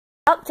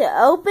To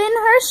open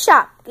her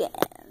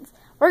Shopkins.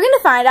 We're going to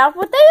find out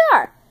what they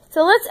are.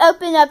 So let's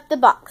open up the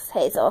box,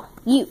 Hazel.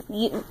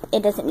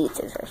 It doesn't need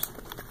scissors.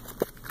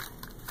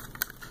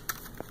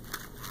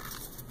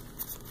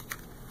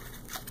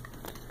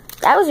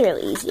 That was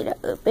really easy to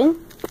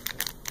open.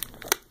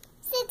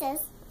 Scissors.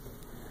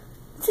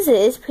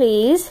 Scissors,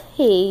 please.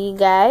 Here you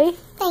go.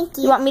 Thank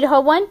you. You want me to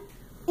hold one?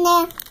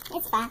 No,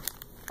 it's fine.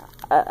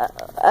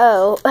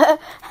 Oh.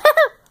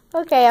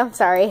 Okay, I'm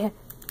sorry.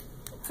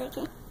 It's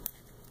okay.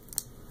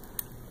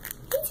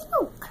 It's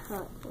no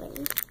curly.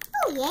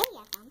 Oh, yeah,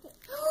 I found it.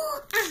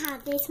 I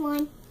have this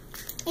one.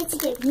 It's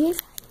good. Yes.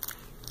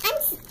 I'm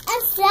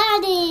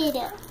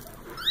excited.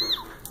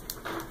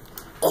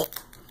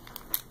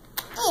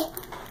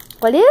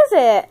 What is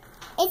it?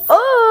 It's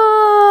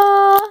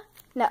Oh!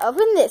 Now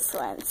open this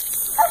one.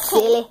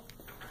 okay.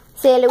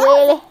 Silly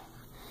Willy.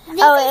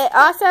 Oh, it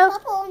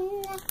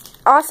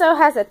also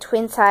has a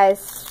twin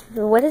size.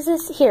 What is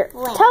this? Here,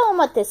 Room. Tell them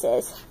what this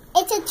is.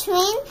 It's a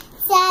twin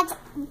size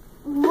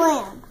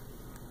room.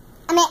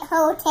 I mean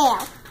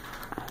hotel.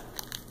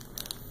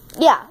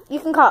 Yeah, you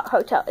can call it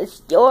hotel.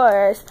 It's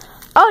yours.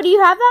 Oh, do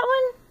you have that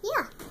one?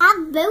 Yeah, I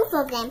have both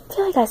of them. I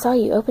feel like I saw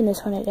you open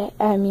this one today.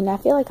 I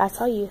feel like I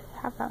saw you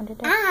have that one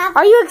today.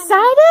 Are you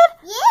excited?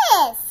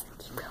 Yes.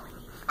 Keep going.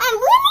 I'm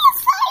really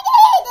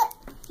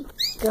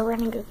excited. Go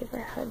run and go give her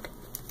a hug.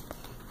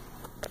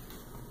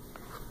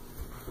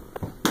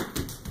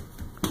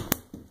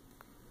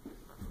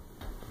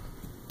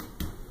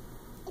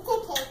 It's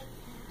okay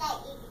that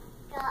you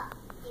got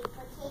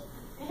duplicate.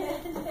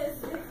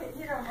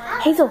 You don't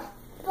mind. Hazel.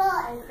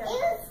 But it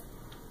was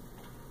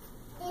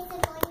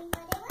disappointing,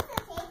 but it was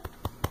okay.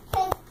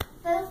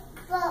 Because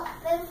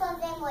both of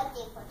them were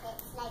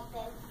duplicates, like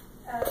both.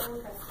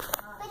 Okay.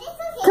 But it's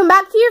okay. Come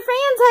back to your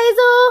fans,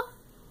 Hazel.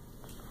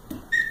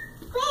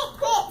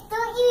 Quit.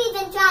 Don't you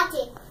even try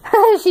to.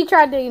 She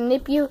tried to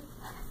nip you.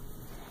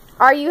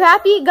 Are you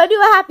happy? Go do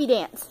a happy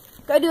dance.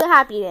 Go do a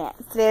happy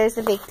dance. There's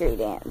the victory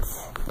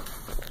dance.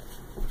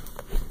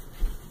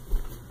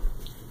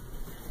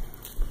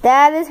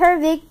 That is her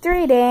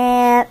victory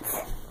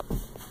dance.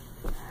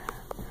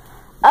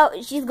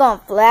 Oh, she's going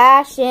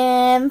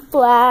flashing,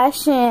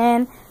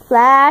 flashing,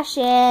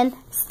 flashing.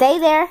 Stay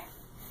there.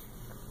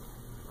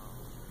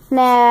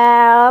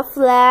 Now,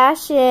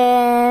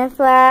 flashing,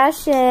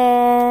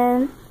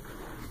 flashing.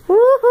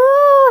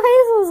 Woohoo!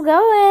 Hazel's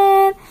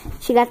going.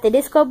 She got the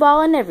disco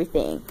ball and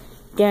everything.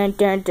 Dun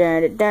dun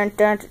dun dun dun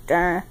dun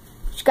dun.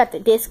 She got the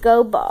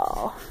disco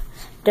ball.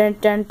 Dun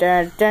dun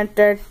dun dun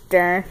dun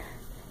dun.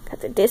 Got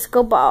the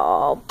disco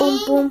ball. Boom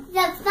and boom.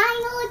 The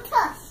final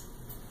touch.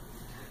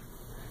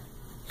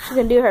 She's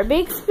gonna do her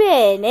big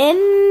spin, and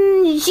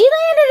she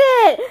landed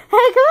it.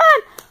 Hey, come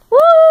on!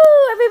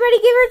 Woo! Everybody,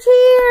 give her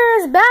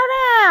cheers. Bow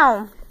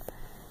down.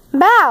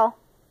 Bow.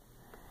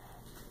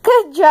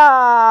 Good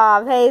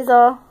job,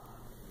 Hazel.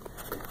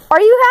 Are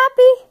you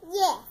happy?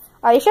 Yes.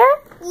 Are you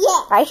sure?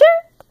 Yes. Are you sure?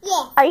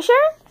 Yes. Are you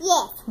sure?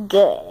 Yes.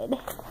 Good.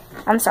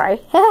 I'm sorry.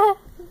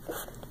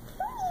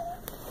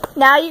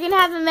 Now you're going to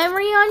have a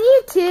memory on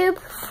YouTube.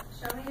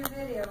 Show me your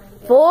video.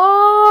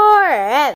 Forever.